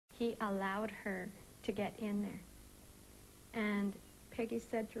he allowed her to get in there. And Peggy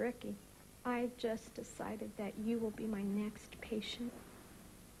said to Ricky, I just decided that you will be my next patient.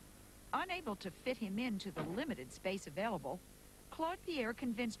 Unable to fit him into the limited space available, Claude Pierre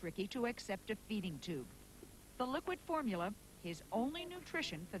convinced Ricky to accept a feeding tube. The liquid formula, his only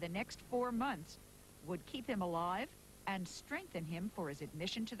nutrition for the next 4 months, would keep him alive and strengthen him for his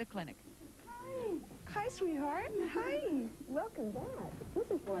admission to the clinic. Hi. Hi, sweetheart. Hi. Welcome back. This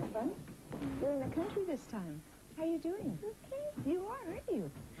is more fun. You're in the country this time. How are you doing? Okay. You are, aren't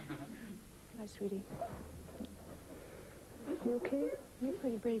you? Hi, sweetie. You okay? You're a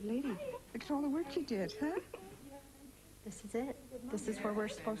pretty brave lady. Look at all the work you did, huh? This is it. This is where we're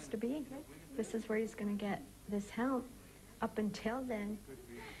supposed to be. This is where he's going to get this help. Up until then,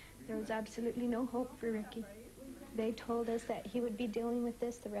 there was absolutely no hope for Ricky. They told us that he would be dealing with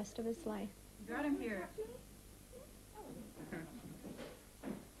this the rest of his life. Got him here.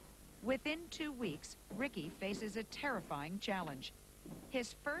 Within 2 weeks, Ricky faces a terrifying challenge.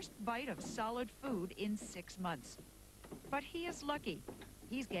 His first bite of solid food in 6 months. But he is lucky.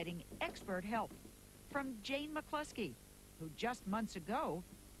 He's getting expert help from Jane McCluskey, who just months ago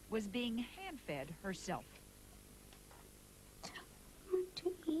was being hand-fed herself. Want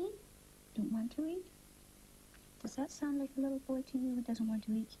to eat? Don't want to eat? Does that sound like a little boy to you who doesn't want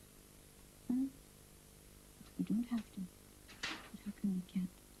to eat? Hmm? You don't have to. But how come you can't?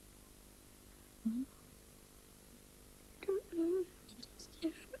 Hmm? I don't know.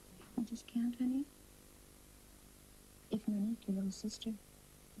 You just can't, honey? If Monique, your little sister,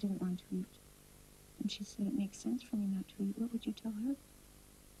 didn't want to eat, and she said it makes sense for me not to eat, what would you tell her?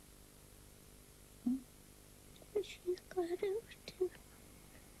 Hmm? She's got to stay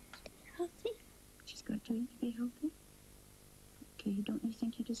healthy. She's got to eat to be healthy? Okay, don't you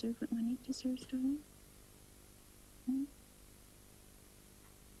think you deserve what Monique deserves, darling? Hmm?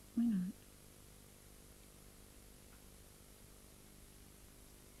 Why not?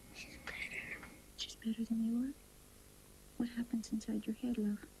 She's better. She's better than you are? What happens inside your head,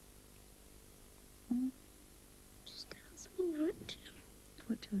 love? Hmm? She tells me not to.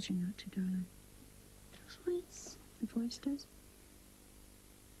 What tells you not to, darling? The voice. The voice does?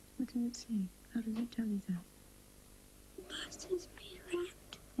 What does it say? How does it tell you that? It bosses me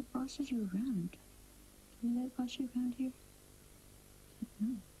around. It bosses you around? Can you let it boss you around here?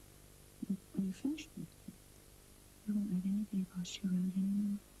 No. When you're finished with it, you won't let anybody boss you around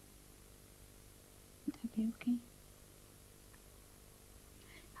anymore. Would that be okay?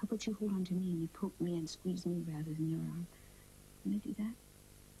 How about you hold on to me and you poke me and squeeze me rather than your arm? Can I do that?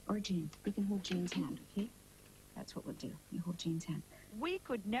 Or Jane. We can hold Jane's hand, okay? That's what we'll do. You hold Jane's hand. We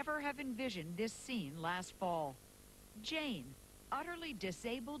could never have envisioned this scene last fall. Jane, utterly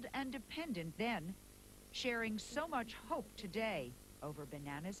disabled and dependent then, sharing so much hope today over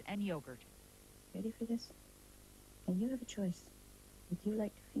bananas and yogurt. Ready for this? And you have a choice. Would you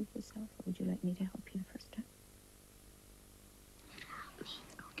like to feed yourself, or would you like me to help you the first time?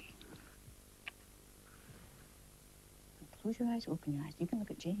 Okay. Close your eyes, open your eyes. You can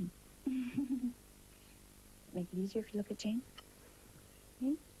look at Jane. Make it easier if you look at Jane.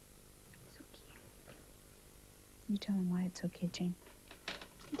 Hmm? It's okay. You tell him why it's okay, Jane.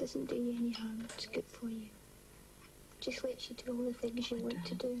 It doesn't do you any harm. It's good for you. Just lets you do all the things you want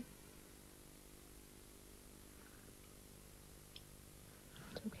to do.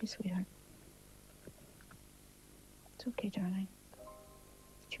 It's okay, sweetheart. It's okay, darling.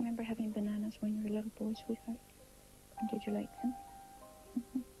 Do you remember having bananas when you were a little boy, sweetheart? And did you like them?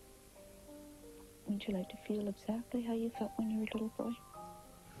 Mm-hmm. Wouldn't you like to feel exactly how you felt when you were a little boy?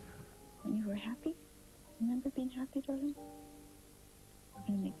 When you were happy? Remember being happy, darling? We're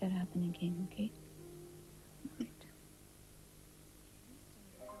going to make that happen again, okay? All right.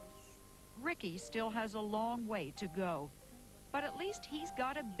 Ricky still has a long way to go, but at least he's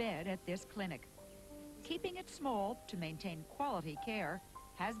got a bed at this clinic. Keeping it small to maintain quality care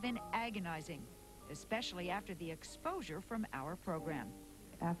has been agonizing, especially after the exposure from our program.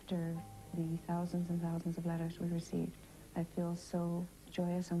 After the thousands and thousands of letters we received, I feel so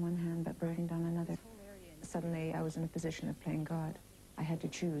joyous on one hand, but burdened on another. Suddenly, I was in a position of playing God. I had to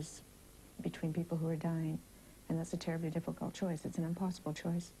choose between people who are dying, and that's a terribly difficult choice. It's an impossible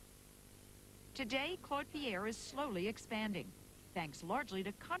choice. Today, Claude Pierre is slowly expanding, thanks largely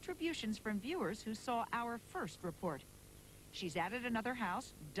to contributions from viewers who saw our first report. She's added another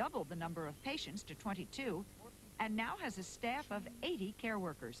house, doubled the number of patients to 22, and now has a staff of 80 care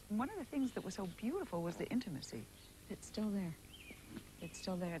workers. One of the things that was so beautiful was the intimacy. It's still there. It's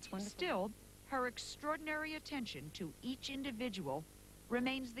still there. It's wonderful. Still, her extraordinary attention to each individual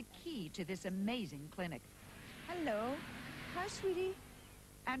remains the key to this amazing clinic. Hello. Hi, sweetie.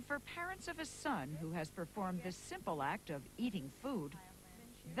 And for parents of a son who has performed the simple act of eating food,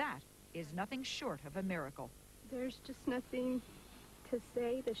 that is nothing short of a miracle. There's just nothing to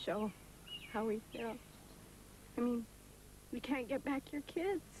say to show how we feel. I mean, we can't get back your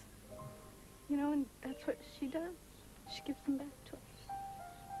kids. You know, and that's what she does. She gives them back to us.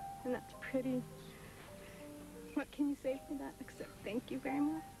 And that's pretty. What can you say for that except thank you very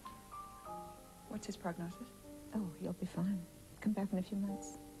much? What's his prognosis? Oh, he'll be fine. Come back in a few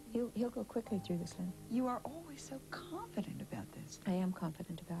months. He'll go quickly through this, Lynn. You are always so confident about this. I am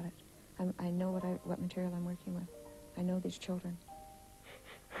confident about it. I know what material I'm working with. I know these children.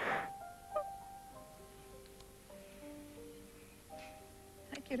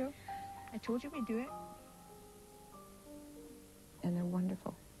 Hi, kiddo. I told you we'd do it. And they're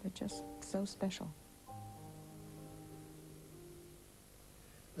wonderful. They're just so special.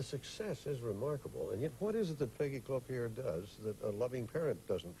 The success is remarkable, and yet what is it that Peggy Clopier does that a loving parent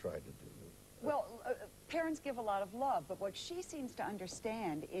doesn't try to do? Well, parents give a lot of love, but what she seems to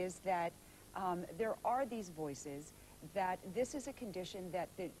understand is that there are these voices, that this is a condition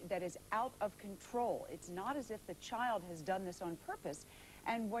that is out of control. It's not as if the child has done this on purpose.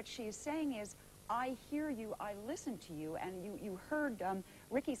 And what she is saying is, I hear you, I listen to you, and you heard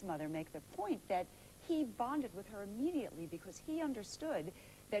Ricky's mother make the point that he bonded with her immediately because he understood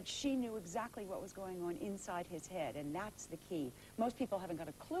that she knew exactly what was going on inside his head, and that's the key. Most people haven't got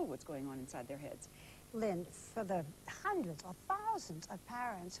a clue what's going on inside their heads. Lynn, for the hundreds or thousands of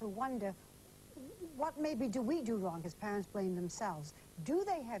parents who wonder, what maybe do we do wrong as parents blame themselves? Do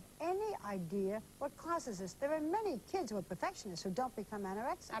they have any idea what causes this? There are many kids who are perfectionists who don't become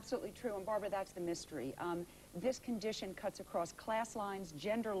anorexic. Absolutely true, and Barbara, that's the mystery. This condition cuts across class lines,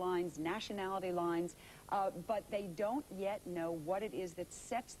 gender lines, nationality lines, but they don't yet know what it is that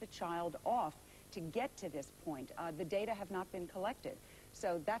sets the child off to get to this point. The data have not been collected,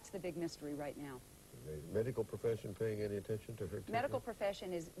 so that's the big mystery right now. The medical profession paying any attention to her treatment? Medical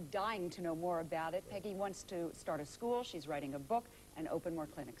profession is dying to know more about it. Peggy wants to start a school. She's writing a book and open more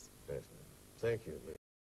clinics. Fascinating. Thank you, Lee.